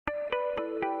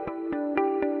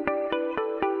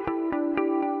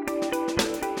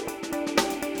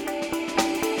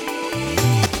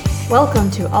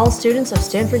Welcome to All Students of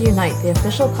Stanford Unite, the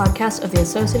official podcast of the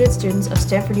Associated Students of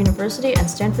Stanford University and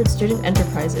Stanford Student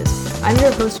Enterprises. I'm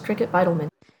your host, Cricket Beidelman.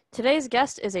 Today's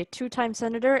guest is a two-time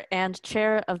senator and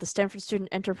chair of the Stanford Student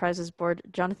Enterprises Board,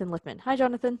 Jonathan Lippman. Hi,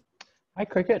 Jonathan. Hi,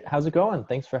 Cricket. How's it going?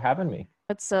 Thanks for having me.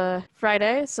 It's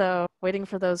Friday, so waiting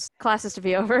for those classes to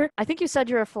be over. I think you said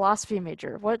you're a philosophy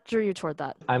major. What drew you toward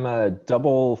that? I'm a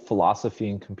double philosophy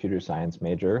and computer science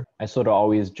major. I sort of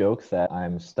always joke that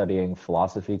I'm studying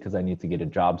philosophy because I need to get a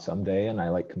job someday, and I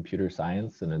like computer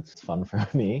science, and it's fun for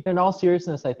me. In all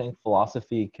seriousness, I think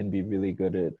philosophy can be really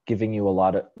good at giving you a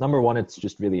lot of... Number one, it's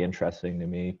just really interesting to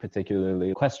me,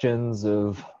 particularly questions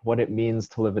of what it means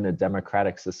to live in a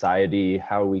democratic society,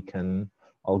 how we can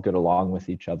all get along with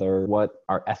each other, what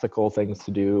are ethical things to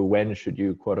do, when should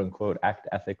you quote unquote act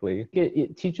ethically.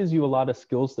 It teaches you a lot of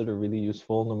skills that are really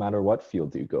useful no matter what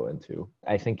field you go into.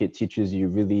 I think it teaches you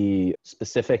really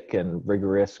specific and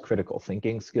rigorous critical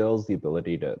thinking skills, the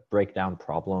ability to break down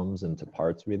problems into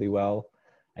parts really well.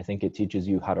 I think it teaches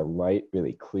you how to write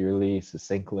really clearly,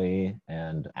 succinctly,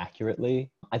 and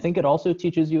accurately. I think it also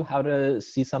teaches you how to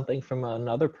see something from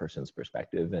another person's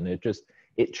perspective, and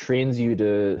it trains you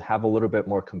to have a little bit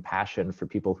more compassion for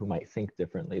people who might think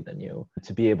differently than you,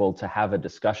 to be able to have a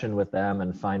discussion with them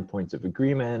and find points of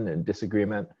agreement and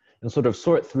disagreement and sort of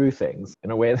sort through things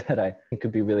in a way that I think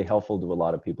could be really helpful to a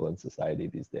lot of people in society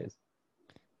these days.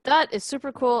 That is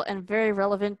super cool and very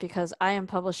relevant because I am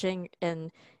publishing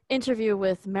an interview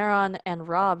with Mehran and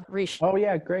Rob Reich. Oh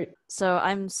yeah, great. So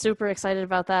I'm super excited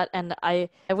about that, and I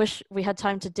wish we had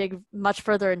time to dig much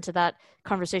further into that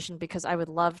conversation because I would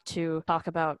love to talk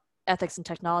about ethics and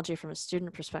technology from a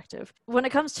student perspective. When it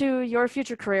comes to your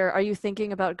future career, are you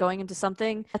thinking about going into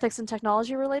something ethics and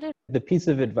technology related? The piece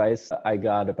of advice I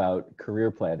got about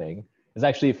career planning is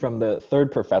actually from the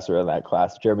third professor in that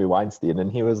class, Jeremy Weinstein.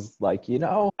 And he was like,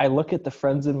 I look at the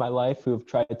friends in my life who have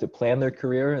tried to plan their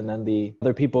career and then the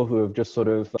other people who have just sort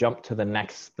of jumped to the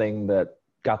next thing that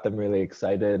got them really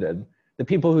excited. And the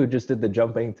people who just did the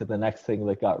jumping to the next thing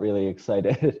that got really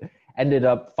excited ended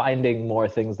up finding more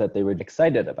things that they were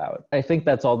excited about. I think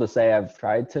that's all to say I've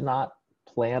tried to not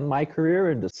plan my career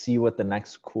and to see what the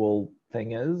next cool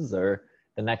thing is or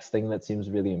the next thing that seems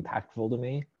really impactful to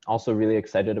me. Also really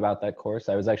excited about that course.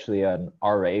 I was actually an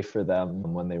RA for them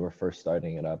when they were first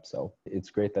starting it up. So it's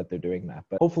great that they're doing that.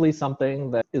 But hopefully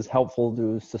something that is helpful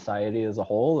to society as a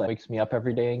whole, that wakes me up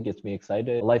every day and gets me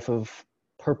excited. A life of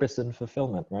purpose and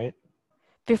fulfillment, right?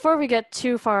 Before we get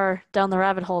too far down the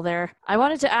rabbit hole there, I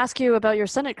wanted to ask you about your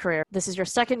Senate career. This is your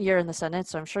second year in the Senate,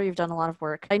 so I'm sure you've done a lot of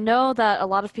work. I know that a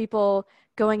lot of people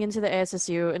going into the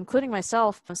ASSU, including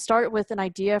myself, start with an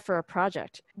idea for a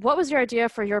project. What was your idea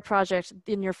for your project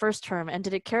in your first term, and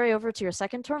did it carry over to your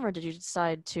second term, or did you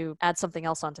decide to add something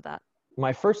else onto that?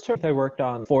 My first term, I worked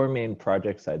on 4 main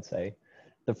projects, I'd say.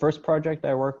 The first project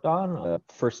I worked on, a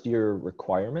first year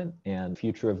requirement and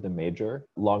future of the major.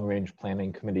 Long-range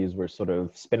planning committees were sort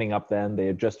of spinning up then. They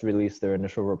had just released their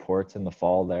initial reports in the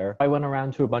fall there. I went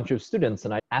around to a bunch of students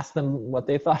and I asked them what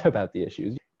they thought about the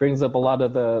issues. Brings up a lot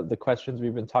of the questions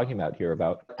we've been talking about here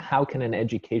about how can an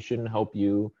education help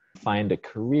you find a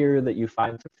career that you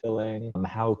find fulfilling?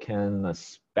 How can a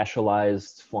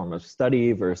specialized form of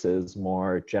study versus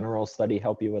more general study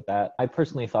help you with that? I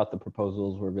personally thought the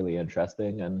proposals were really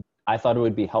interesting, and I thought it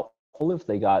would be helpful if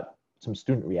they got some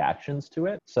student reactions to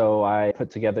it. So I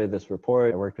put together this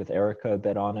report. I worked with Erica a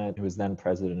bit on it, who was then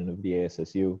president of the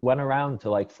ASSU. Went around to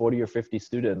like 40 or 50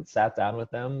 students, sat down with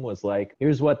them, was like,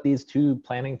 here's what these 2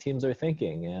 planning teams are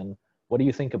thinking. And what do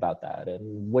you think about that?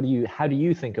 And how do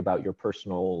you think about your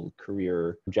personal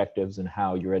career objectives and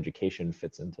how your education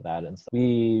fits into that? And so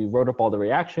we wrote up all the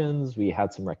reactions, we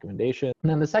had some recommendations. And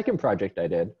then the second project I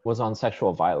did was on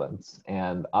sexual violence.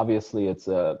 And obviously it's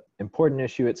an important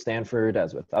issue at Stanford,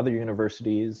 as with other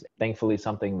universities. Thankfully,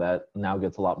 something that now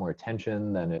gets a lot more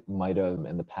attention than it might have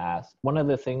in the past. One of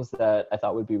the things that I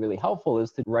thought would be really helpful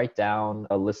is to write down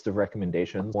a list of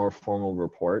recommendations, more formal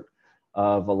report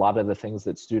of a lot of the things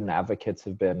that student advocates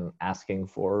have been asking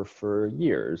for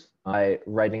years. By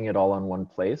writing it all in one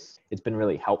place, it's been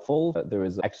really helpful. There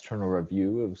was an external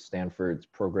review of Stanford's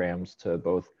programs to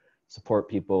both support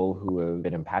people who have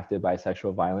been impacted by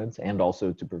sexual violence and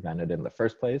also to prevent it in the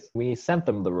first place. We sent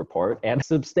them the report, and a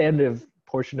substantive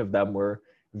portion of them were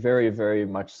very, very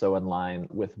much so in line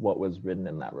with what was written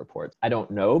in that report. I don't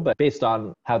know, but based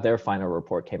on how their final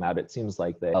report came out, it seems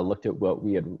like they looked at what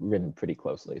we had written pretty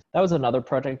closely. That was another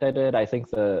project I did. I think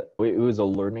it was a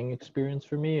learning experience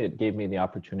for me. It gave me the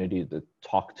opportunity to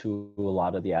talk to a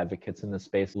lot of the advocates in the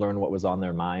space, learn what was on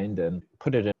their mind, and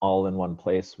put it all in one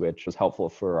place, which was helpful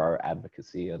for our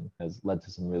advocacy and has led to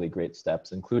some really great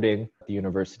steps, including the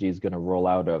university is going to roll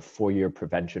out a 4-year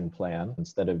prevention plan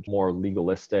instead of more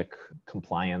legalistic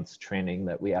compliance training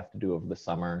that we have to do over the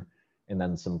summer, and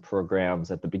then some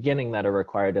programs at the beginning that are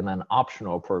required, and then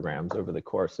optional programs over the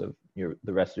course of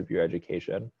the rest of your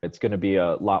education. It's going to be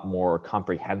a lot more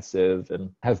comprehensive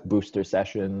and have booster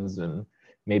sessions and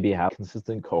maybe have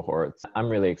consistent cohorts. I'm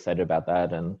really excited about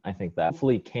that. And I think that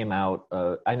hopefully came out,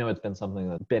 I know it's been something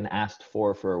that's been asked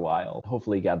for a while,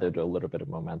 hopefully gathered a little bit of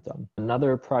momentum.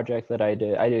 Another project that I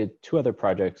did 2 other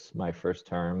projects my first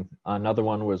term. Another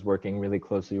one was working really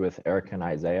closely with Erica and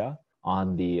Isaiah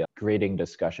on the grading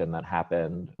discussion that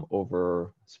happened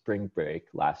over spring break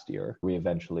last year. We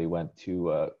eventually went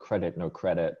to a credit, no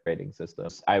credit grading system.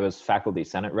 I was faculty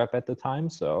senate rep at the time,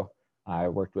 so I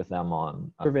worked with them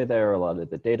on a survey there, a lot of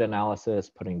the data analysis,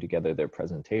 putting together their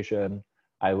presentation.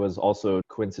 I was also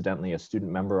coincidentally a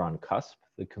student member on CUSP,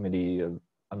 the Committee of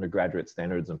Undergraduate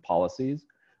Standards and Policies,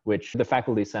 which the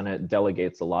Faculty Senate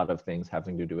delegates a lot of things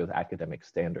having to do with academic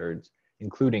standards,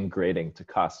 including grading to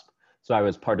CUSP. So I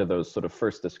was part of those sort of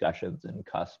first discussions in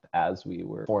CUSP as we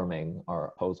were forming our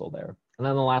proposal there. And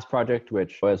then the last project,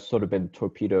 which has sort of been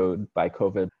torpedoed by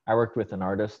COVID, I worked with an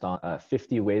artist on a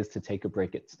 50 Ways to Take a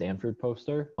Break at Stanford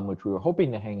poster, which we were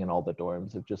hoping to hang in all the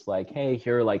dorms of just like, hey,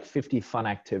 here are like 50 fun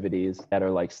activities that are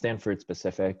like Stanford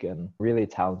specific, and really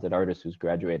talented artist who's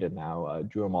graduated now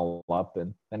drew them all up,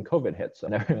 and then COVID hit, so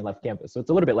everyone left campus. So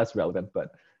it's a little bit less relevant, but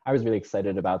I was really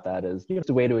excited about that as it's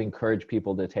a way to encourage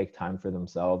people to take time for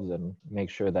themselves and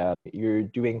make sure that you're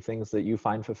doing things that you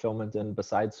find fulfillment in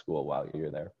besides school while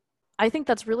you're there. I think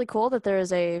that's really cool that there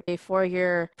is a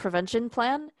 4-year prevention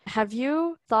plan. Have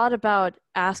you thought about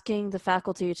asking the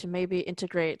faculty to maybe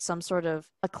integrate some sort of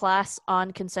a class on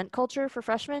consent culture for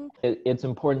freshmen? It's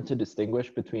important to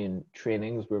distinguish between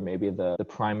trainings where maybe the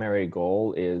primary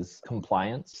goal is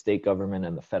compliance. State government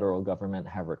and the federal government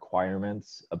have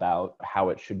requirements about how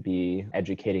it should be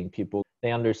educating people.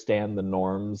 They understand the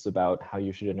norms about how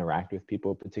you should interact with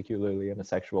people, particularly in a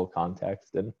sexual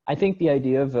context. And I think the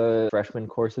idea of a freshman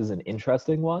course is an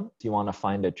interesting one. You want to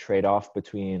find a trade-off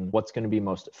between what's going to be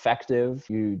most effective.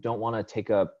 You don't want to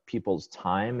take up people's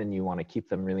time and you want to keep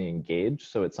them really engaged.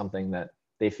 So it's something that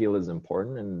they feel is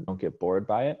important and don't get bored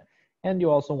by it. And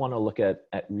you also want to look at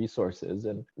resources.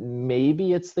 And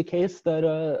maybe it's the case that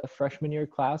a freshman year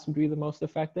class would be the most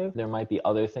effective. There might be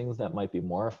other things that might be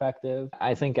more effective.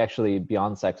 I think actually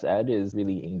Beyond Sex Ed is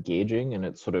really engaging and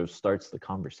it sort of starts the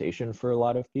conversation for a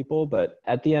lot of people. But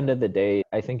at the end of the day,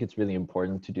 I think it's really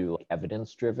important to do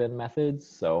evidence-driven methods.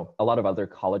 So a lot of other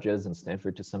colleges, and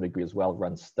Stanford to some degree as well,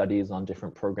 run studies on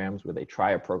different programs where they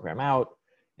try a program out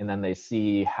and then they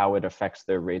see how it affects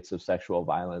their rates of sexual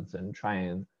violence and try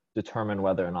and determine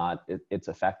whether or not it's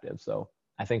effective. So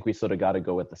I think we sort of got to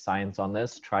go with the science on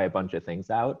this, try a bunch of things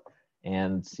out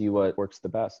and see what works the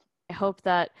best. I hope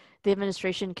that the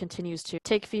administration continues to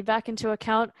take feedback into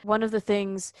account. One of the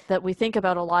things that we think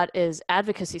about a lot is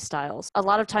advocacy styles. A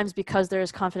lot of times because there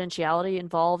is confidentiality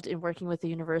involved in working with the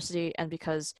university and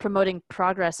because promoting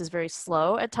progress is very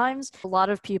slow at times, a lot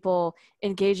of people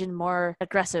engage in more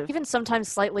aggressive, even sometimes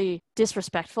slightly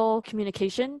disrespectful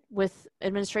communication with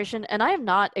administration. And I am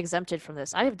not exempted from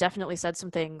this. I have definitely said some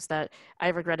things that I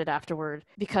regretted afterward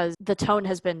because the tone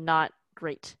has been not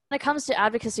great. When it comes to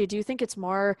advocacy, do you think it's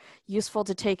more useful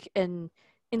to take an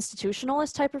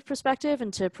institutionalist type of perspective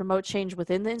and to promote change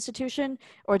within the institution?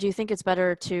 Or do you think it's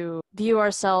better to view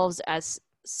ourselves as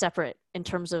separate in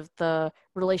terms of the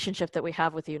relationship that we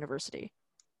have with the university?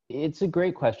 It's a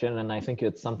great question, and I think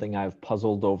it's something I've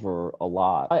puzzled over a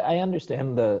lot. I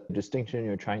understand the distinction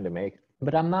you're trying to make,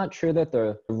 but I'm not sure that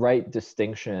the right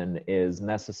distinction is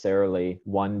necessarily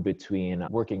one between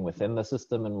working within the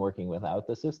system and working without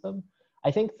the system. I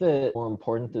think the more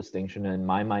important distinction, in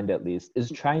my mind at least,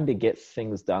 is trying to get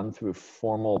things done through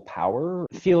formal power,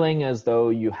 feeling as though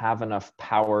you have enough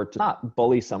power to not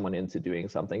bully someone into doing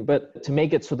something, but to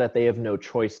make it so that they have no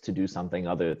choice to do something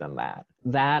other than that.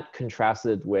 That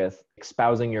contrasted with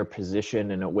espousing your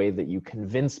position in a way that you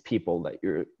convince people that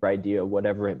your idea,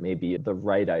 whatever it may be, the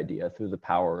right idea through the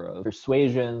power of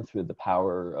persuasion, through the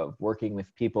power of working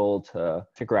with people to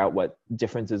figure out what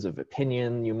differences of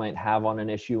opinion you might have on an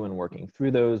issue and working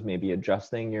through those, maybe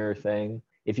adjusting your thing.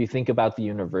 If you think about the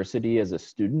university as a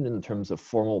student in terms of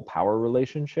formal power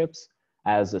relationships,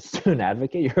 as a student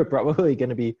advocate, you're probably going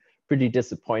to be pretty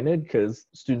disappointed because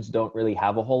students don't really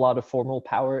have a whole lot of formal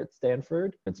power at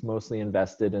Stanford. It's mostly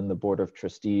invested in the board of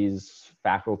trustees,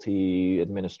 faculty,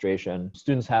 administration.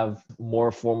 Students have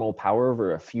more formal power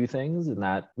over a few things, in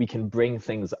that we can bring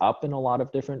things up in a lot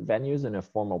of different venues and a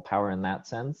formal power in that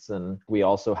sense. And we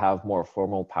also have more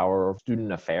formal power of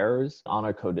student affairs.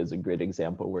 Honor Code is a great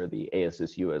example where the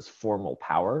ASSU has formal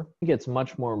power. I think it's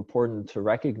much more important to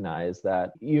recognize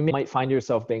that you might find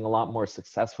yourself being a lot more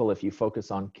successful if you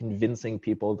focus on convincing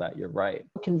people that you're right.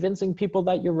 Convincing people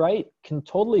that you're right can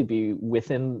totally be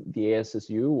within the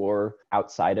ASSU or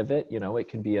outside of it. You know, it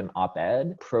can be an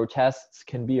op-ed. Protests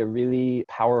can be a really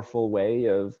powerful way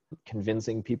of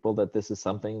convincing people that this is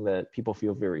something that people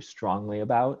feel very strongly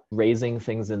about. Raising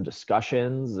things in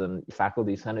discussions, and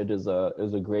faculty senate is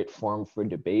a great forum for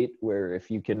debate, where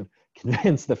if you can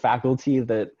convince the faculty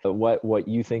that what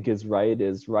you think is right,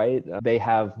 they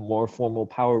have more formal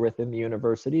power within the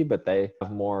university, but they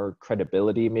have more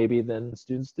credibility maybe than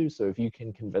students do. So if you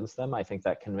can convince them, I think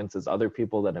that convinces other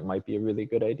people that it might be a really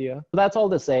good idea. So that's all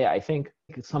to say, I think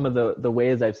some of the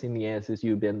ways I've seen the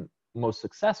ASSU been most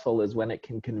successful is when it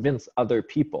can convince other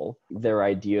people their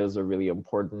ideas are really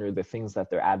important, or the things that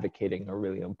they're advocating are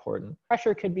really important.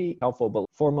 Pressure could be helpful, but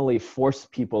formally force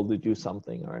people to do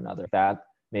something or another, that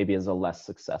maybe is a less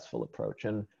successful approach.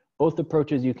 And both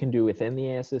approaches you can do within the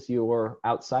ASSU or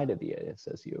outside of the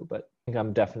ASSU, but I think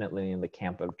I'm definitely in the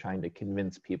camp of trying to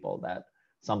convince people that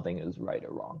something is right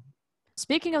or wrong.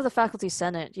 Speaking of the Faculty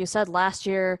Senate, you said last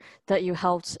year that you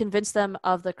helped convince them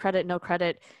of the credit, no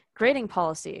credit grading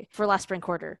policy for last spring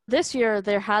quarter. This year,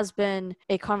 there has been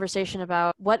a conversation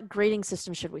about what grading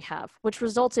system should we have, which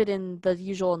resulted in the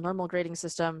usual normal grading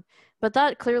system, but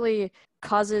that clearly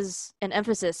causes an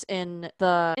emphasis in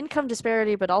the income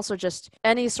disparity, but also just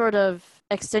any sort of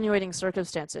extenuating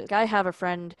circumstances. I have a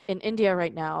friend in India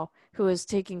right now who is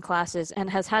taking classes and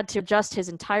has had to adjust his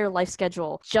entire life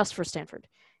schedule just for Stanford.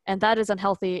 And that is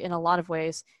unhealthy in a lot of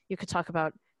ways. You could talk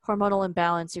about hormonal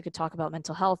imbalance, you could talk about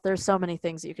mental health. There's so many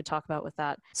things that you could talk about with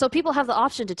that. So people have the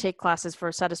option to take classes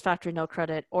for satisfactory no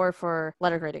credit or for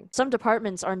letter grading. Some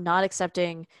departments are not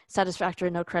accepting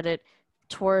satisfactory no credit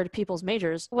toward people's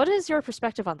majors. What is your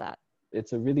perspective on that?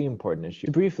 It's a really important issue.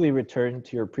 To briefly return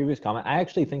to your previous comment, I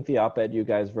actually think the op-ed you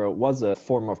guys wrote was a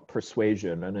form of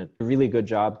persuasion, and a really good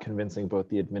job convincing both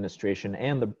the administration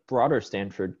and the broader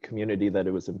Stanford community that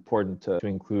it was important to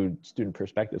include student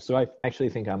perspectives. So I actually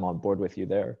think I'm on board with you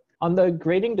there. On the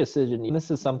grading decision,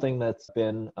 this is something that's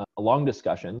been a long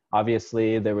discussion.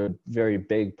 Obviously, there was very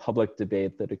big public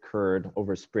debate that occurred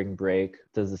over spring break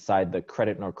to decide the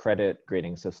credit nor credit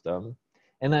grading system.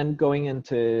 And then going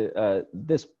into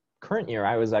this current year,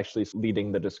 I was actually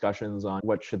leading the discussions on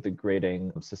what should the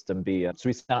grading system be. So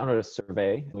we sent out a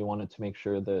survey. We wanted to make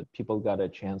sure that people got a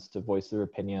chance to voice their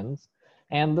opinions.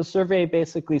 And the survey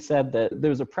basically said that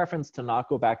there was a preference to not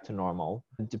go back to normal.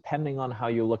 Depending on how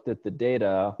you looked at the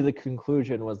data, the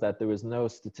conclusion was that there was no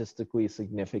statistically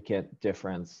significant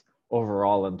difference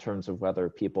overall in terms of whether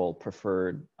people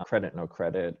preferred credit, no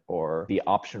credit, or the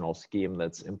optional scheme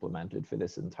that's implemented for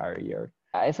this entire year.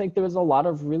 I think there was a lot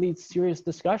of really serious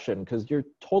discussion, because you're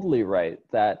totally right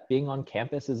that being on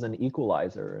campus is an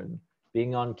equalizer, and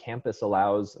being on campus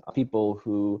allows people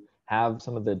who have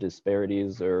some of the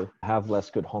disparities or have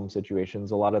less good home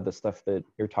situations, a lot of the stuff that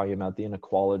you're talking about, the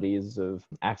inequalities of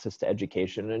access to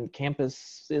education. And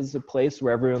campus is a place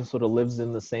where everyone sort of lives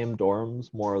in the same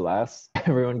dorms, more or less.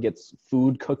 Everyone gets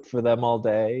food cooked for them all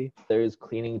day. There's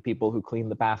cleaning people who clean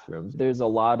the bathrooms. There's a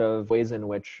lot of ways in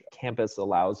which campus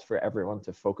allows for everyone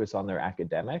to focus on their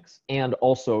academics, and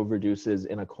also reduces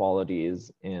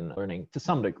inequalities in learning to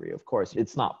some degree. Of course,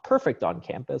 it's not perfect on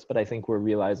campus, but I think we're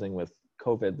realizing with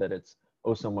COVID that it's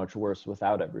so much worse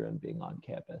without everyone being on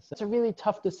campus. It's a really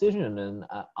tough decision. And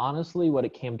honestly, what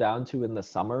it came down to in the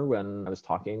summer when I was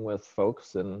talking with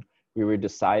folks and we were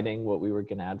deciding what we were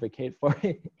going to advocate for,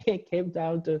 it came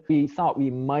down to, we thought we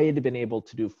might have been able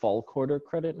to do fall quarter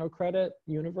credit, no credit,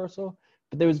 universal,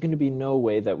 but there was going to be no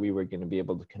way that we were going to be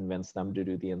able to convince them to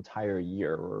do the entire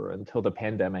year, or until the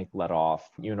pandemic let off,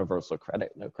 universal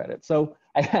credit, no credit. So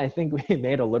I think we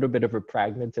made a little bit of a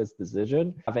pragmatist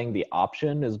decision. Having the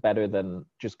option is better than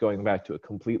just going back to a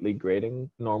completely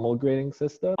normal grading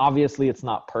system. Obviously, it's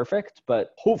not perfect,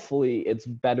 but hopefully it's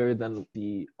better than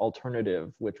the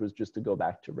alternative, which was just to go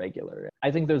back to regular.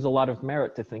 I think there's a lot of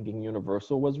merit to thinking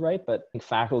universal was right, but I think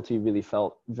faculty really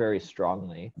felt very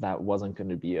strongly that wasn't going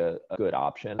to be a good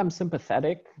option. I'm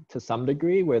sympathetic to some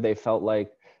degree, where they felt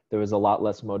like there was a lot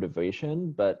less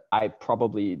motivation, but I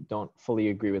probably don't fully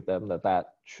agree with them that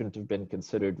that shouldn't have been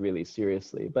considered really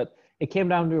seriously. But it came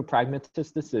down to a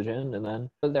pragmatist decision. And then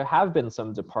there have been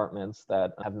some departments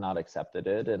that have not accepted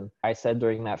it. And I said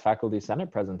during that faculty senate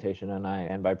presentation, and I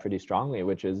stand by pretty strongly,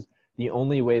 which is the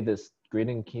only way this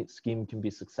grading scheme can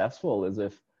be successful is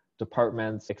if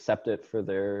departments accept it for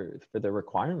their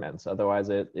requirements. Otherwise,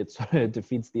 it sort of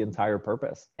defeats the entire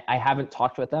purpose. I haven't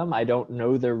talked with them. I don't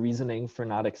know their reasoning for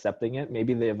not accepting it.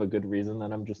 Maybe they have a good reason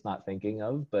that I'm just not thinking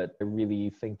of, but I really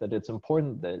think that it's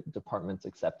important that departments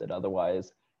accept it.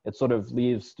 Otherwise, it sort of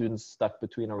leaves students stuck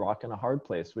between a rock and a hard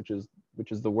place, which is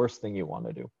the worst thing you want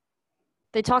to do.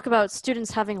 They talk about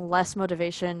students having less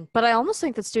motivation, but I almost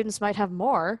think that students might have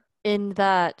more, in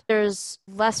that there's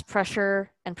less pressure,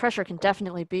 and pressure can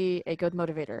definitely be a good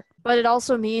motivator. But it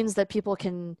also means that people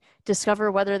can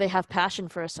discover whether they have passion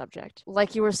for a subject.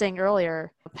 Like you were saying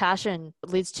earlier, passion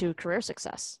leads to career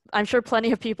success. I'm sure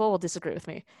plenty of people will disagree with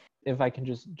me. If I can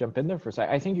just jump in there for a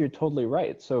second, I think you're totally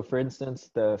right. So for instance,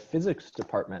 the physics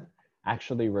department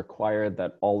actually required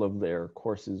that all of their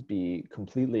courses be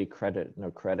completely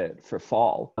no credit for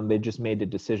fall. They just made a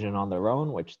decision on their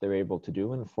own, which they're able to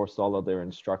do, and forced all of their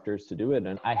instructors to do it.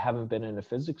 And I haven't been in a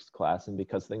physics class, and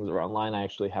because things are online, I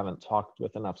actually haven't talked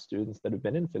with enough students that have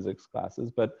been in physics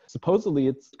classes, but supposedly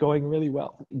it's going really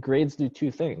well. Grades do two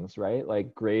things, right?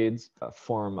 Like grades, a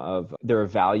form of, they're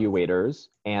evaluators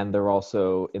and they're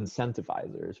also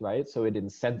incentivizers, right? So it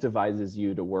incentivizes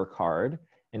you to work hard,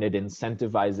 and it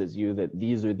incentivizes you that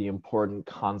these are the important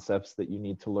concepts that you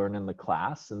need to learn in the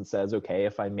class, and says, okay,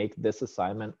 if I make this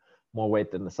assignment more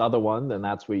weight than this other one, then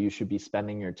that's where you should be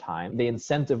spending your time. They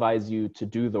incentivize you to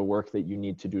do the work that you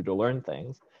need to do to learn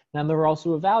things. And there are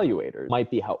also evaluators. Might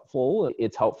be helpful.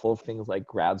 It's helpful for things like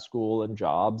grad school and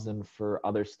jobs, and for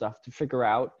other stuff to figure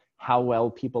out how well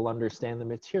people understand the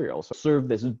material. So serve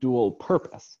this dual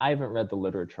purpose. I haven't read the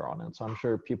literature on it, so I'm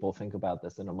sure people think about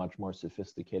this in a much more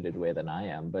sophisticated way than I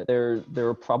am, but there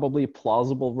are probably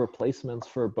plausible replacements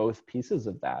for both pieces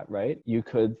of that, right? You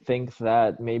could think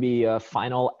that maybe a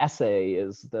final essay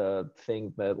is the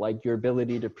thing that, like, your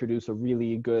ability to produce a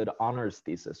really good honors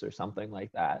thesis or something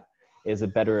like that is a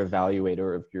better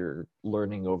evaluator of your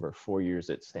learning over 4 years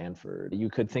at Stanford.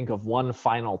 You could think of one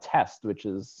final test, which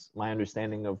is my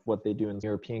understanding of what they do in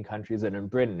European countries and in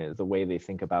Britain, is the way they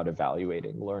think about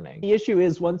evaluating learning. The issue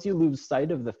is, once you lose sight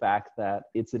of the fact that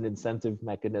it's an incentive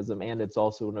mechanism and it's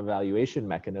also an evaluation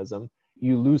mechanism,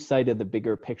 you lose sight of the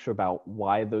bigger picture about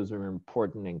why those are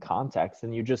important in context,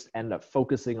 and you just end up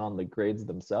focusing on the grades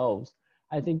themselves.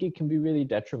 I think it can be really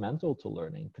detrimental to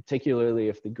learning, particularly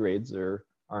if the grades are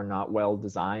not well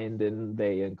designed and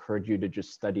they encourage you to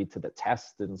just study to the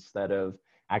test instead of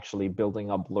actually building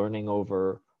up learning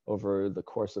over the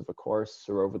course of a course,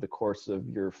 or over the course of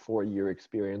your 4-year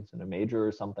experience in a major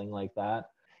or something like that.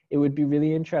 It would be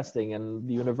really interesting, and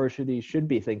the university should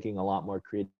be thinking a lot more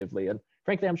creatively. And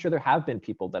frankly, I'm sure there have been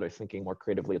people that are thinking more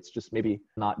creatively. It's just maybe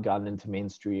not gotten into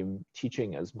mainstream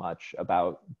teaching as much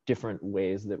about different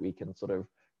ways that we can sort of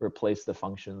replace the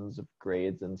functions of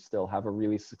grades and still have a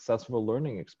really successful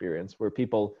learning experience where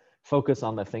people focus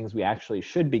on the things we actually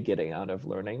should be getting out of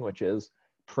learning, which is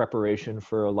preparation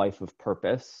for a life of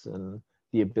purpose and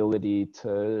the ability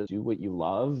to do what you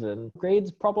love. And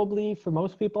grades probably, for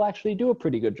most people, actually do a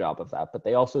pretty good job of that, but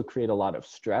they also create a lot of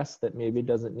stress that maybe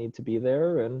doesn't need to be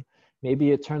there. And maybe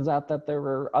it turns out that there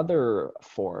are other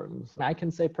forms. I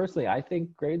can say personally, I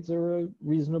think grades are a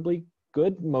reasonably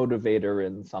good motivator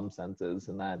in some senses,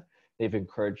 and that they've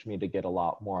encouraged me to get a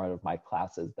lot more out of my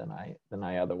classes than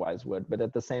I otherwise would. But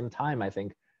at the same time, I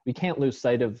think we can't lose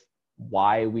sight of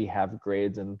why we have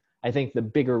grades, and I think the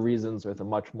bigger reasons are the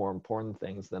much more important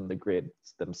things than the grades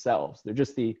themselves. They're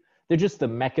just the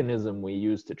mechanism we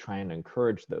use to try and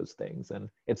encourage those things, and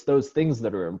it's those things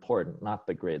that are important, not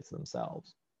the grades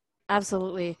themselves.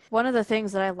 Absolutely. One of the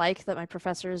things that I like that my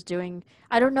professor is doing,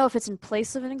 I don't know if it's in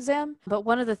place of an exam, but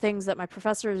one of the things that my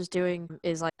professor is doing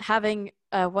is like having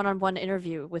a one-on-one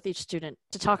interview with each student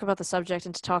to talk about the subject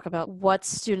and to talk about what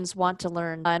students want to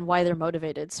learn and why they're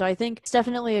motivated. So I think it's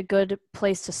definitely a good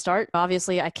place to start.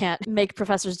 Obviously, I can't make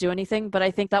professors do anything, but I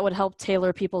think that would help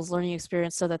tailor people's learning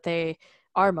experience so that they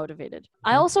are motivated.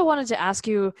 I also wanted to ask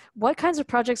you, what kinds of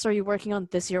projects are you working on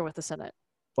this year with the Senate?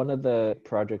 One of the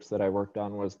projects that I worked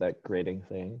on was that grading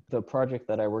thing. The project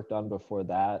that I worked on before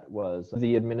that was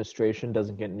the administration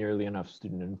doesn't get nearly enough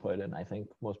student input, and I think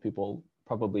most people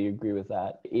probably agree with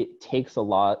that. It takes a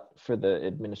lot for the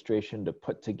administration to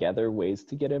put together ways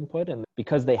to get input, and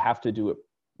because they have to do it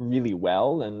really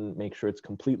well and make sure it's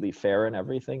completely fair and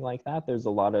everything like that, there's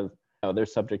a lot of they're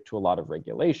subject to a lot of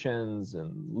regulations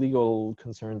and legal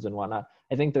concerns and whatnot.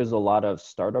 I think there's a lot of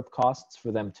startup costs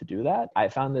for them to do that. I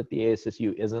found that the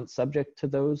ASSU isn't subject to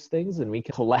those things, and we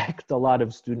can collect a lot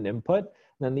of student input.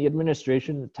 Then the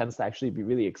administration tends to actually be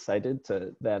really excited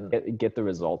to then get the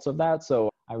results of that. So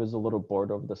I was a little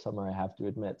bored over the summer, I have to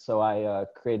admit. So I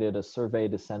created a survey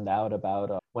to send out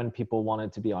about when people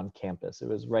wanted to be on campus. It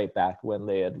was right back when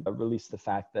they had released the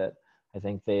fact that I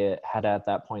think they had at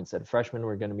that point said freshmen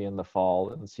were going to be in the fall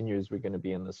and seniors were going to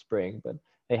be in the spring, but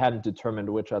they hadn't determined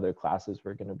which other classes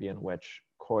were going to be in which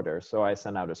quarter. So I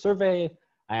sent out a survey.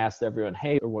 I asked everyone,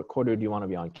 hey, what quarter do you want to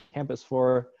be on campus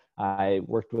for? I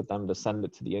worked with them to send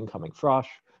it to the incoming frosh.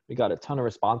 We got a ton of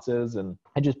responses, and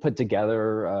I just put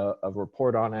together a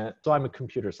report on it. So I'm a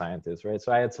computer scientist, right?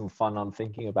 So I had some fun on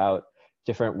thinking about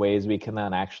different ways we can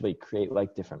then actually create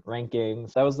like different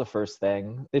rankings. That was the first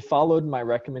thing. They followed my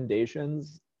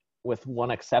recommendations with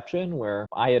one exception where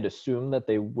I had assumed that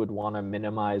they would want to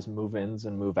minimize move-ins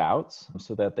and move-outs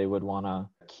so that they would want to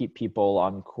keep people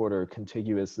on quarter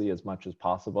contiguously as much as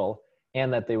possible,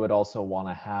 and that they would also want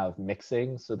to have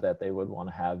mixing so that they would want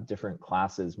to have different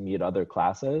classes meet other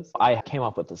classes. I came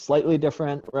up with a slightly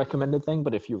different recommended thing,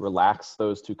 but if you relax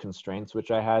those two constraints, which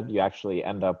I had, you actually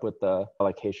end up with the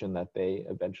allocation that they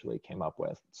eventually came up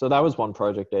with. So that was one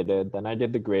project I did. Then I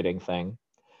did the grading thing.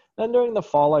 Then during the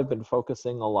fall, I've been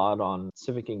focusing a lot on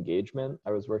civic engagement.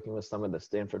 I was working with some of the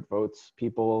Stanford Votes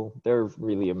people. They're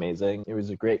really amazing. It was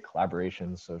a great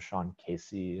collaboration. So Sean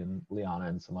Casey and Liana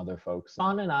and some other folks.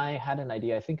 Sean and I had an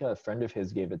idea. I think a friend of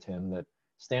his gave it to him that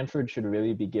Stanford should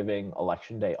really be giving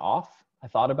election day off. I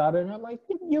thought about it and I'm like,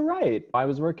 you're right. I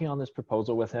was working on this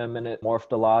proposal with him and it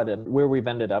morphed a lot. And where we've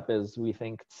ended up is we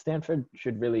think Stanford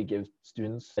should really give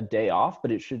students a day off, but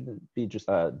it shouldn't be just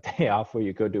a day off where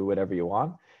you go do whatever you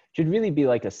want. Should really be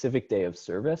like a civic day of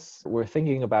service. We're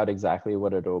thinking about exactly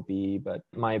what it'll be, but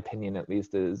my opinion at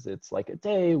least is it's like a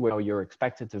day where you're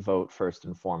expected to vote first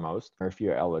and foremost, or if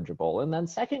you're eligible. And then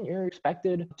second, you're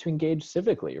expected to engage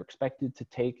civically. You're expected to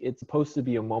it's supposed to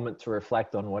be a moment to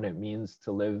reflect on what it means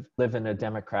to live in a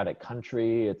democratic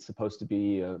country. It's supposed to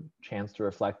be a chance to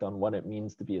reflect on what it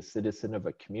means to be a citizen of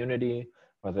a community,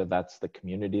 whether that's the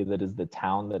community that is the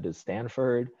town that is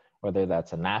Stanford, whether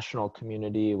that's a national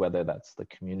community, whether that's the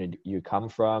community you come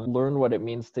from. Learn what it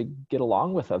means to get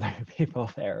along with other people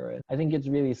there. And I think it's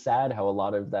really sad how a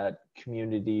lot of that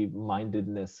community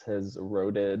mindedness has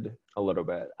eroded a little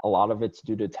bit. A lot of it's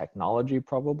due to technology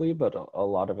probably, but a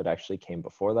lot of it actually came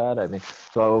before that. I mean,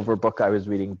 so over a book I was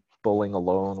reading, Bowling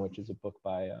Alone, which is a book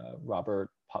by Robert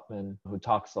Putnam, who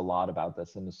talks a lot about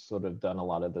this and has sort of done a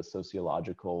lot of the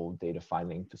sociological data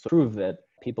finding to prove that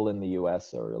people in the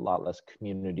US are a lot less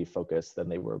community focused than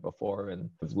they were before and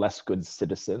have less good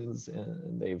citizens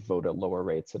and they vote at lower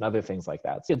rates and other things like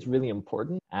that. So it's really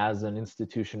important as an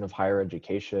institution of higher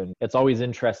education. It's always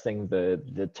interesting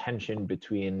the tension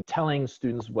between telling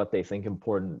students what they think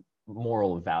important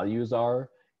moral values are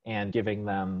and giving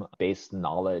them base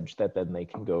knowledge that then they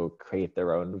can go create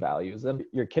their own values. And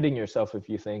you're kidding yourself if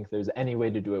you think there's any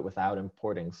way to do it without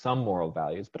importing some moral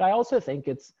values. But I also think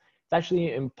it's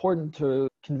actually important to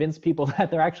convince people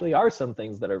that there actually are some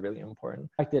things that are really important.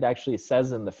 In fact, it actually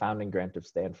says in the founding grant of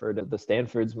Stanford, the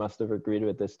Stanfords must have agreed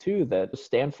with this too, that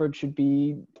Stanford should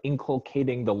be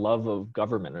inculcating the love of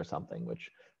government or something, which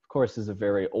of course is a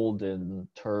very olden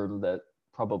term that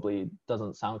probably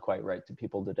doesn't sound quite right to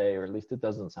people today, or at least it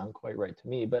doesn't sound quite right to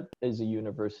me, but is a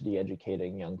university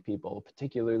educating young people,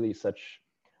 particularly such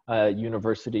a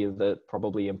university that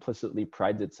probably implicitly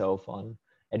prides itself on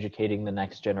educating the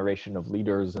next generation of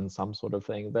leaders and some sort of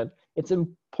thing, that it's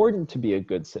important to be a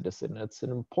good citizen. It's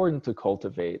important to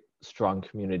cultivate strong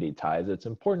community ties. It's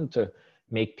important to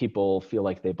make people feel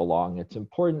like they belong. It's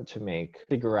important to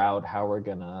figure out how we're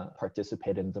gonna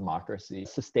participate in democracy.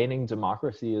 Sustaining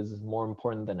democracy is more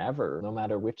important than ever, no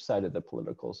matter which side of the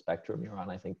political spectrum you're on.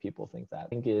 I think people think that. I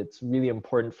think it's really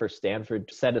important for Stanford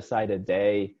to set aside a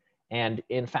day. And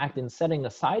in fact, in setting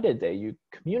aside a day, you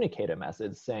communicate a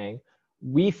message saying,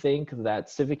 we think that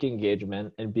civic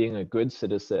engagement and being a good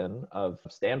citizen of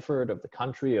Stanford, of the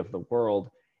country, of the world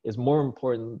is more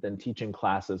important than teaching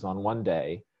classes on one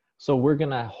day. So we're going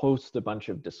to host a bunch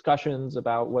of discussions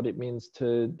about what it means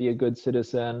to be a good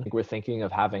citizen. We're thinking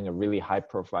of having a really high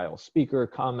profile speaker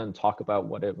come and talk about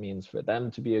what it means for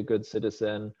them to be a good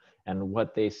citizen and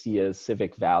what they see as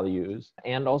civic values.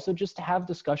 And also just to have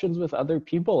discussions with other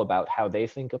people about how they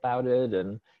think about it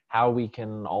and how we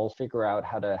can all figure out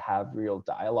how to have real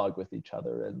dialogue with each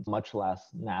other in a much less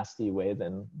nasty way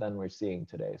than we're seeing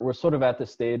today. We're sort of at the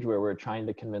stage where we're trying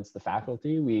to convince the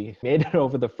faculty. We made it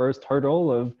over the first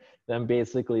hurdle of them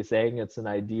basically saying it's an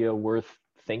idea worth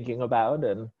thinking about.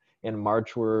 And in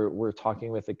March, we're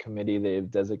talking with a committee they've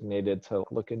designated to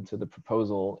look into the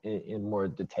proposal in more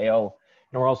detail.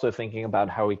 And we're also thinking about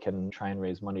how we can try and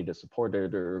raise money to support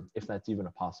it, or if that's even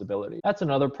a possibility. That's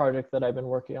another project that I've been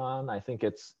working on. I think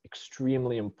it's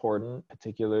extremely important,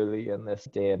 particularly in this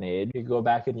day and age. You go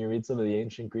back and you read some of the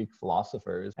ancient Greek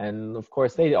philosophers, and of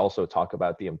course, they also talk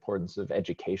about the importance of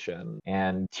education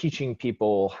and teaching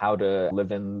people how to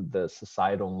live in the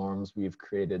societal norms we've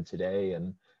created today,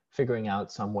 and figuring out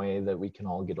some way that we can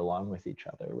all get along with each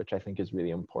other, which I think is really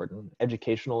important.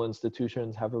 Educational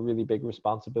institutions have a really big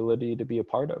responsibility to be a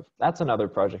part of. That's another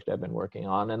project I've been working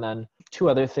on. And then two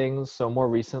other things. So more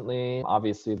recently,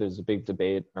 obviously there's a big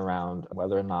debate around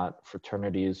whether or not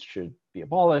fraternities should be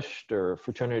abolished, or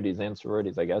fraternities and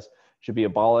sororities, I guess, should be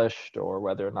abolished, or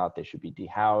whether or not they should be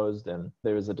dehoused. And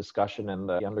there was a discussion in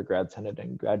the undergrad senate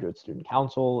and graduate student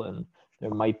council, and there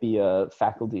might be a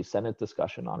faculty senate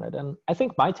discussion on it. And I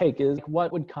think my take is,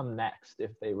 what would come next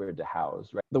if they were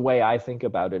dehoused, right? The way I think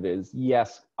about it is,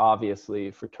 yes,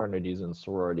 obviously fraternities and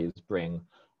sororities bring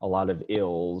a lot of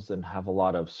ills and have a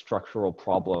lot of structural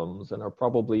problems and are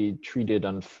probably treated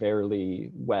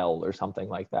unfairly well or something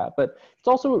like that. But it's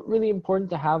also really important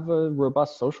to have a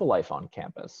robust social life on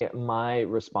campus. My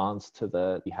response to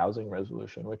the housing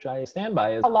resolution, which I stand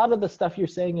by, is a lot of the stuff you're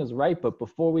saying is right, but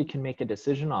before we can make a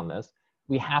decision on this,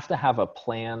 we have to have a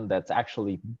plan that's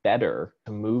actually better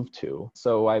to move to.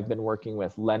 So I've been working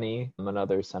with Lenny,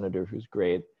 another senator who's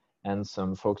great, and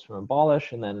some folks from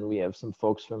Abolish, and then we have some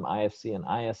folks from IFC and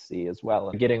ISC as well,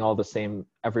 and getting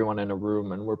everyone in a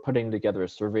room, and we're putting together a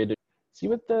survey to see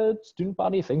what the student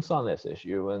body thinks on this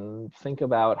issue, and think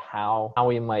about how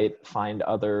we might find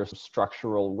other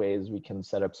structural ways we can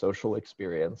set up social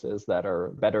experiences that are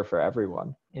better for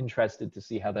everyone. Interested to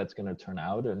see how that's going to turn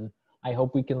out, and I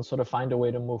hope we can sort of find a way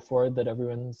to move forward that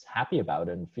everyone's happy about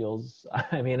and feels,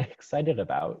 excited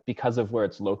about. Because of where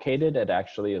it's located, it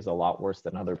actually is a lot worse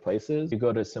than other places. You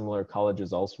go to similar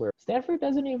colleges elsewhere. Stanford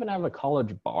doesn't even have a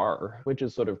college bar, which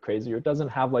is sort of crazy. It doesn't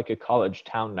have like a college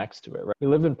town next to it, right? We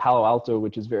live in Palo Alto,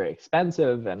 which is very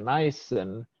expensive and nice,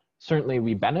 and certainly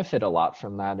we benefit a lot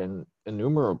from that in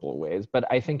innumerable ways.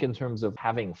 But I think in terms of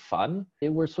having fun,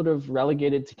 we're sort of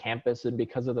relegated to campus. And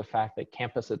because of the fact that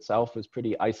campus itself is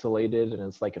pretty isolated and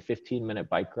it's like a 15-minute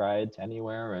bike ride to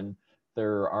anywhere, and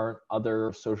there aren't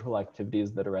other social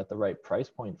activities that are at the right price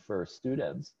point for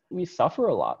students, we suffer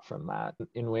a lot from that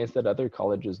in ways that other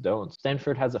colleges don't.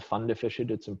 Stanford has a fund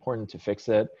deficit. It's important to fix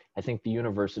it. I think the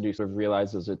university sort of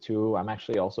realizes it too. I'm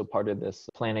actually also part of this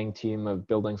planning team of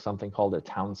building something called a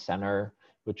town center,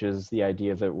 which is the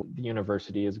idea that the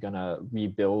university is going to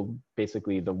rebuild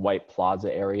basically the White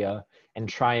Plaza area and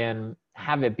try and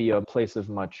have it be a place of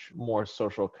much more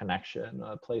social connection,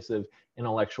 a place of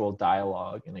intellectual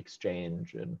dialogue and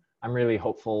exchange. And I'm really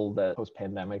hopeful that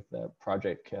post-pandemic, the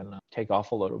project can take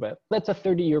off a little bit. That's a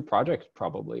 30-year project,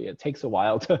 probably. It takes a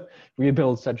while to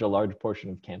rebuild such a large portion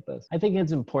of campus. I think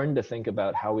it's important to think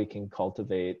about how we can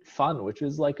cultivate fun, which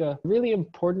is like a really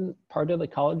important part of the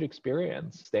college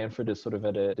experience. Stanford is sort of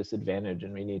at a disadvantage,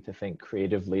 and we need to think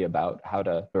creatively about how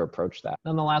to approach that.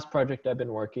 And the last project I've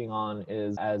been working on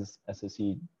is, as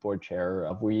SSE board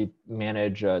chair, we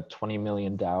manage a $20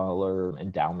 million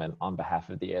endowment on behalf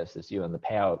of the ASSU, and the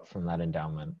payout from that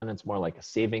endowment. And it's more like a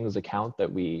savings account that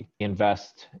we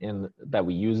invest in, that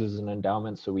we use as an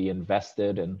endowment. So we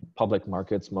invested in public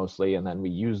markets mostly, and then we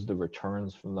use the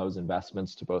returns from those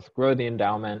investments to both grow the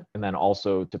endowment and then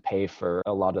also to pay for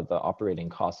a lot of the operating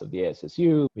costs of the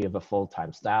ASSU. We have a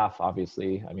full-time staff,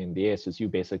 obviously. I mean, the ASSU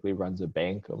basically runs a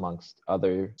bank amongst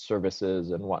other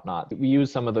services and whatnot. We use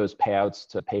some of those payouts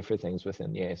to pay for things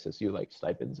within the ASSU, like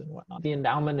stipends and whatnot. The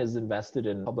endowment is invested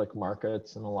in public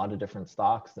markets and a lot of different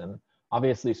stocks. And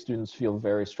obviously students feel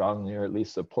very strongly, or at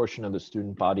least a portion of the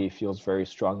student body feels very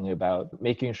strongly about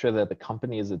making sure that the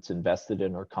companies it's invested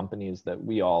in are companies that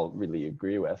we all really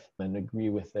agree with and agree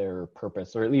with their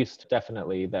purpose, or at least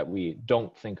definitely that we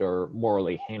don't think are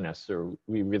morally heinous or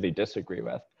we really disagree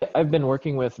with. I've been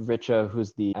working with Richa,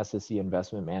 who's the SSE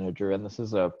investment manager, and this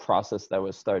is a process that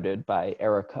was started by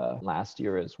Erica last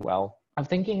year as well. I'm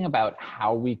thinking about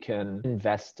how we can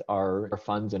invest our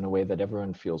funds in a way that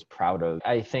everyone feels proud of.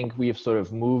 I think we've sort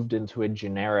of moved into a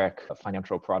generic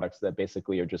financial products that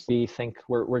basically are just, we think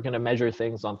we're going to measure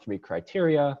things on 3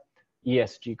 criteria.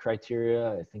 ESG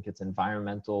criteria, I think it's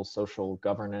environmental, social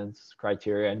governance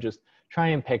criteria, and just try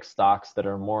and pick stocks that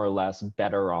are more or less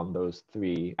better on those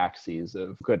three axes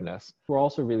of goodness. We're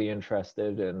also really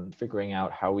interested in figuring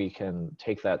out how we can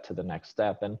take that to the next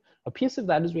step. And a piece of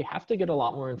that is we have to get a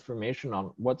lot more information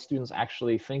on what students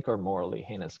actually think are morally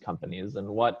heinous companies and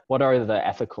what are the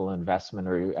ethical investment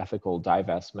or ethical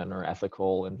divestment or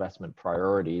ethical investment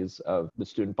priorities of the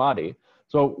student body.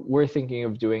 So what we're thinking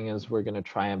of doing is we're going to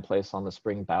try and place on the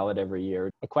spring ballot every year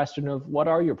a question of what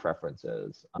are your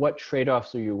preferences? What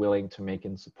trade-offs are you willing to make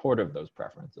in support of those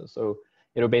preferences? So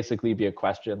it'll basically be a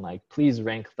question like, please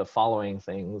rank the following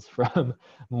things from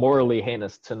morally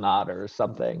heinous to not or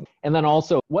something. And then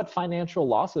also, what financial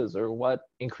losses or what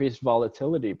increased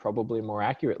volatility, probably more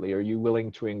accurately, are you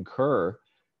willing to incur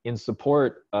in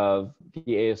support of the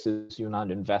ASSU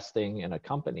not investing in a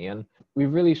company? And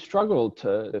we've really struggled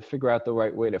to figure out the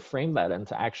right way to frame that and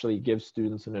to actually give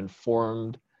students an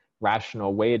informed,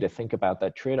 rational way to think about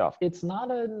that trade-off. It's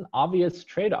not an obvious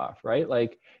trade-off, right?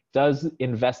 Like, does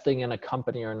investing in a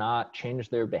company or not change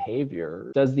their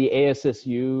behavior? Does the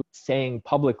ASSU saying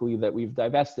publicly that we've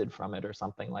divested from it or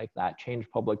something like that change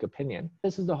public opinion?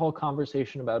 This is the whole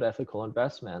conversation about ethical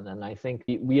investment. And I think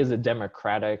we as a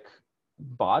democratic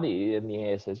body in the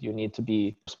ASSU need to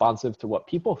be responsive to what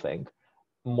people think,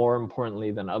 more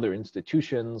importantly than other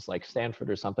institutions like Stanford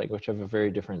or something, which have a very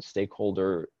different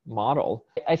stakeholder model.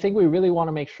 I think we really want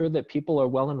to make sure that people are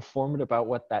well informed about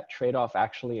what that trade-off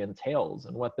actually entails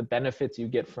and what the benefits you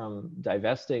get from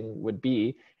divesting would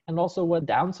be, and also what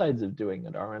downsides of doing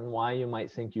it are and why you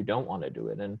might think you don't want to do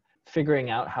it. And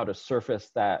figuring out how to surface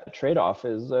that trade-off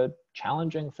is a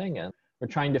challenging thing. And we're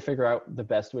trying to figure out the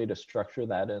best way to structure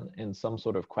that in some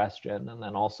sort of question, and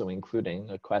then also including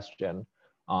a question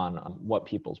on what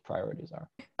people's priorities are.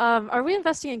 Are we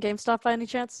investing in GameStop by any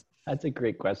chance? That's a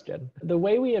great question. The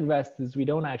way we invest is we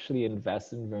don't actually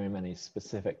invest in very many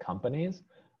specific companies.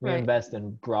 We invest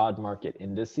in broad market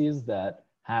indices that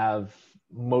have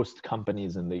most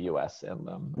companies in the US in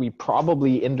them. We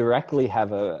probably indirectly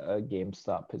have a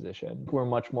GameStop position. We're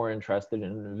much more interested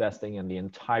in investing in the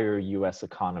entire US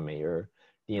economy or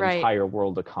the entire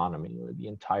world economy or the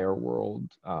entire world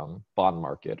bond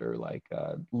market or like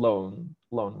loan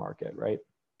market,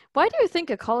 Why do you think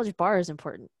a college bar is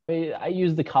important? I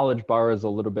use the college bar as a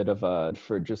little bit of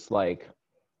for just like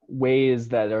ways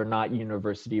that are not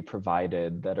university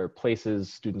provided, that are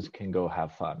places students can go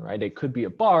have fun, right? It could be a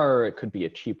bar, it could be a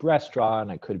cheap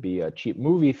restaurant, it could be a cheap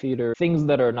movie theater, things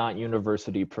that are not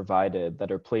university provided,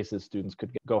 that are places students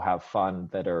could go have fun,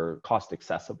 that are cost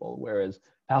accessible. Whereas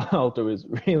Palo Alto is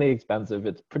really expensive.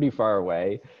 It's pretty far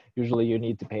away. Usually you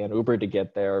need to pay an Uber to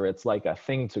get there. It's like a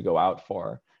thing to go out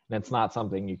for. And it's not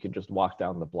something you can just walk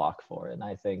down the block for. And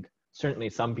I think certainly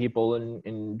some people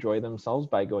enjoy themselves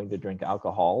by going to drink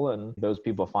alcohol, and those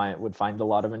people would find a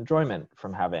lot of enjoyment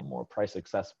from having a more price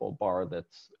accessible bar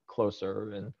that's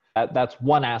closer. And that's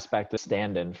one aspect of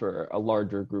stand-in for a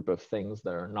larger group of things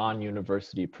that are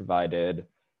non-university provided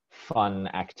fun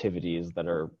activities that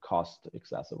are cost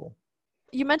accessible.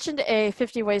 You mentioned a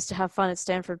 50 Ways to Have Fun at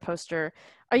Stanford poster.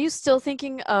 Are you still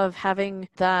thinking of having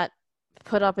that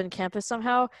put up in campus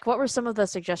somehow? What were some of the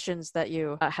suggestions that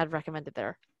you had recommended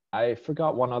there? I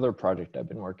forgot one other project I've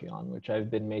been working on, which I've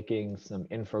been making some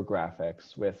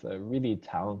infographics with a really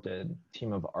talented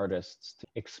team of artists to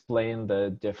explain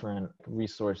the different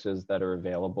resources that are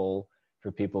available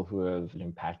for people who have been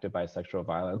impacted by sexual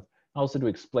violence. Also to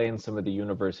explain some of the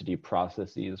university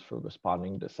processes for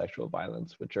responding to sexual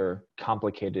violence, which are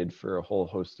complicated for a whole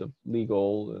host of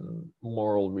legal and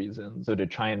moral reasons. So to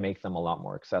try and make them a lot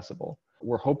more accessible.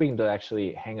 We're hoping to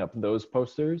actually hang up those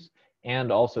posters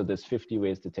and also this 50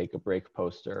 Ways to Take a Break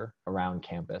poster around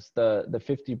campus. The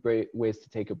 50 Ways to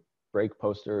Take a Break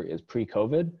poster is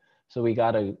pre-COVID. So we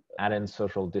got to add in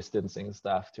social distancing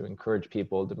stuff to encourage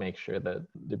people to make sure that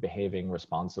they're behaving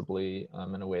responsibly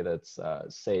in a way that's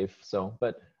safe. So,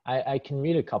 but I can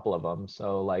read a couple of them.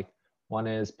 So like one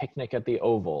is Picnic at the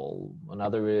Oval.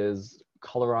 Another is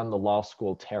Color on the Law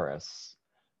School Terrace.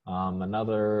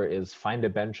 Another is Find a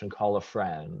Bench and Call a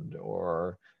Friend,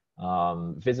 or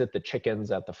Visit the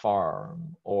Chickens at the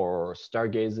Farm, or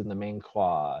Stargaze in the Main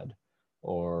Quad,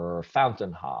 or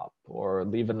Fountain Hop, or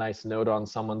leave a nice note on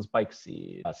someone's bike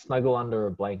seat, snuggle under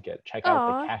a blanket, check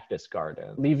out the cactus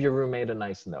garden, leave your roommate a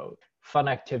nice note. Fun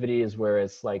activities where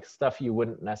it's like stuff you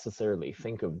wouldn't necessarily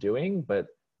think of doing, but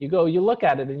you look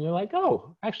at it and you're like,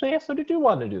 oh, actually I sort of do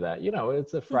want to do that. You know,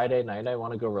 it's a Friday night, I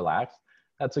want to go relax.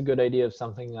 That's a good idea of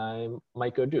something I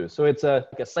might go do. So it's like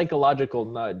a psychological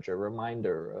nudge, a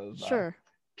reminder of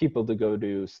people to go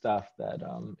do stuff that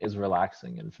is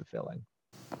relaxing and fulfilling.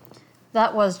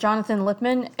 That was Jonathan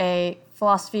Lipman, a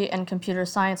philosophy and computer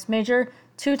science major,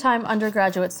 two-time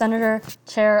undergraduate senator,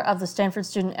 chair of the Stanford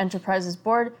Student Enterprises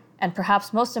Board, and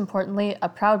perhaps most importantly, a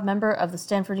proud member of the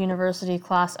Stanford University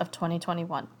class of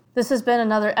 2021. This has been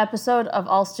another episode of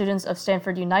All Students of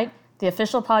Stanford Unite, the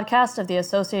official podcast of the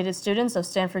Associated Students of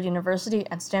Stanford University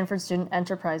and Stanford Student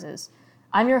Enterprises.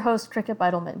 I'm your host, Cricket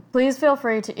Beidelman. Please feel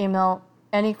free to email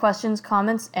any questions,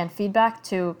 comments, and feedback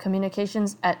to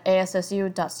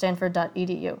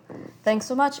communications@asssu.stanford.edu. Thanks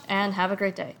so much and have a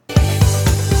great day.